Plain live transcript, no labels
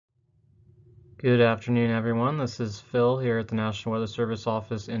Good afternoon, everyone. This is Phil here at the National Weather Service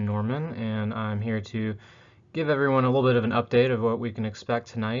office in Norman, and I'm here to give everyone a little bit of an update of what we can expect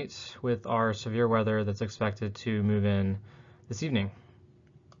tonight with our severe weather that's expected to move in this evening.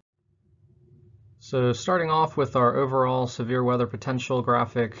 So starting off with our overall severe weather potential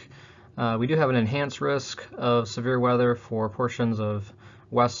graphic, we do have an enhanced risk of severe weather for portions of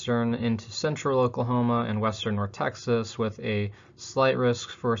western into central Oklahoma and western North Texas, with a slight risk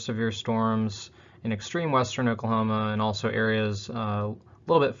for severe storms in extreme western Oklahoma and also areas a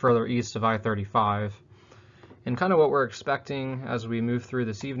little bit further east of I-35. And kind of what we're expecting as we move through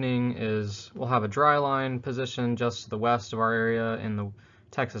this evening is we'll have a dry line position just to the west of our area in the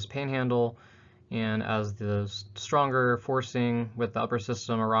Texas Panhandle. And as the stronger forcing with the upper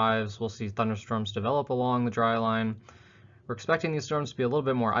system arrives, we'll see thunderstorms develop along the dry line. We're expecting these storms to be a little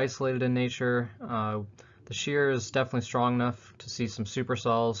bit more isolated in nature. The shear is definitely strong enough to see some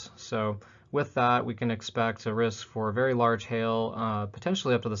supercells. So with that, we can expect a risk for very large hail,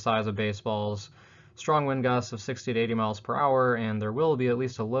 potentially up to the size of baseballs, strong wind gusts of 60 to 80 miles per hour, and there will be at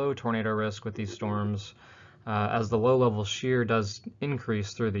least a low tornado risk with these storms as the low-level shear does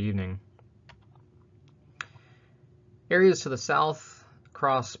increase through the evening. Areas to the south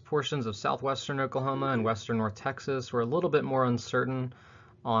across portions of southwestern Oklahoma and western North Texas, we're a little bit more uncertain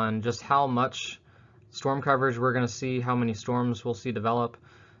on just how much storm coverage we're going to see, how many storms we'll see develop.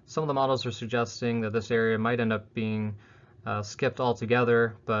 Some of the models are suggesting that this area might end up being skipped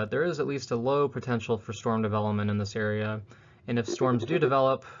altogether, but there is at least a low potential for storm development in this area. And if storms do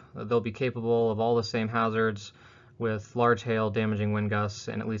develop, they'll be capable of all the same hazards with large hail, damaging wind gusts,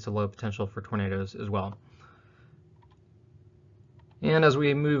 and at least a low potential for tornadoes as well. And as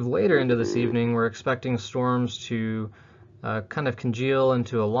we move later into this evening, we're expecting storms to kind of congeal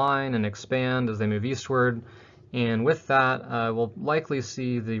into a line and expand as they move eastward. And with that, we'll likely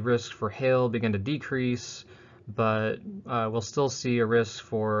see the risk for hail begin to decrease, but we'll still see a risk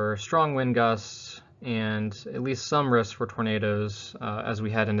for strong wind gusts and at least some risk for tornadoes as we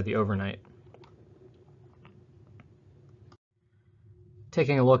head into the overnight.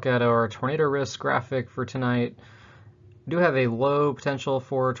 Taking a look at our tornado risk graphic for tonight, we do have a low potential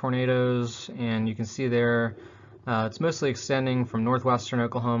for tornadoes, and you can see there it's mostly extending from northwestern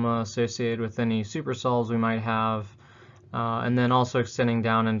Oklahoma associated with any supercells we might have, and then also extending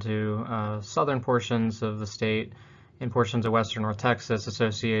down into southern portions of the state and portions of western North Texas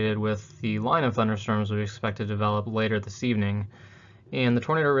associated with the line of thunderstorms we expect to develop later this evening. And the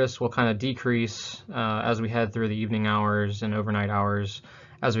tornado risk will kind of decrease as we head through the evening hours and overnight hours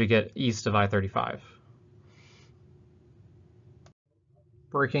as we get east of I-35.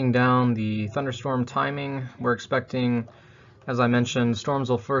 Breaking down the thunderstorm timing, we're expecting, as I mentioned, storms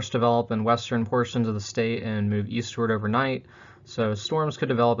will first develop in western portions of the state and move eastward overnight. So storms could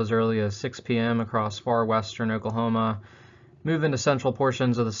develop as early as 6 p.m. across far western Oklahoma, move into central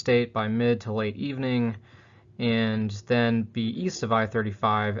portions of the state by mid to late evening, and then be east of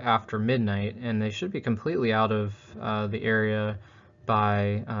I-35 after midnight, and they should be completely out of the area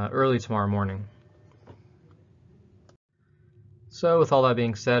by early tomorrow morning. So with all that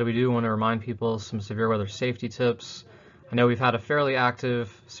being said, we do want to remind people some severe weather safety tips. I know we've had a fairly active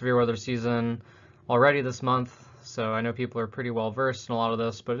severe weather season already this month, so I know people are pretty well versed in a lot of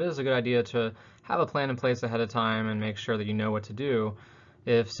this, but it is a good idea to have a plan in place ahead of time and make sure that you know what to do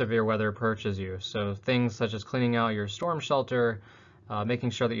if severe weather approaches you. So things such as cleaning out your storm shelter, making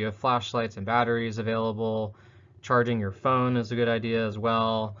sure that you have flashlights and batteries available, charging your phone is a good idea as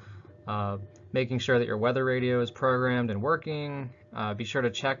well. Making sure that your weather radio is programmed and working. Be sure to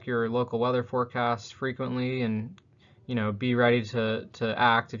check your local weather forecast frequently and be ready to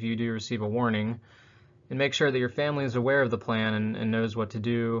act if you do receive a warning. And make sure that your family is aware of the plan and knows what to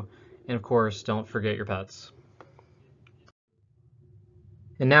do. And of course, don't forget your pets.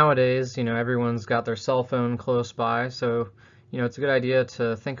 And nowadays, everyone's got their cell phone close by, so it's a good idea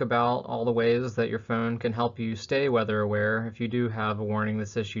to think about all the ways that your phone can help you stay weather aware if you do have a warning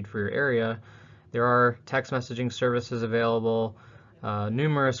that's issued for your area. There are text messaging services available,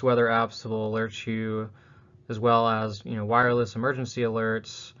 numerous weather apps that will alert you, as well as wireless emergency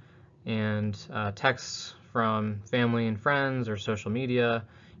alerts and texts from family and friends or social media.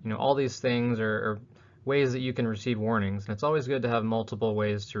 All these things are ways that you can receive warnings, and it's always good to have multiple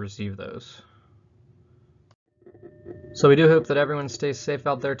ways to receive those. So we do hope that everyone stays safe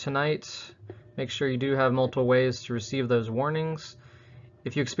out there tonight. Make sure you do have multiple ways to receive those warnings.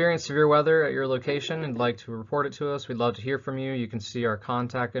 If you experience severe weather at your location and would like to report it to us, we'd love to hear from you. You can see our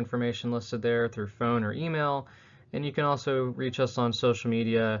contact information listed there through phone or email, and you can also reach us on social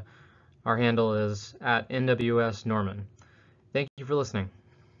media. Our handle is @NWS Norman. Thank you for listening.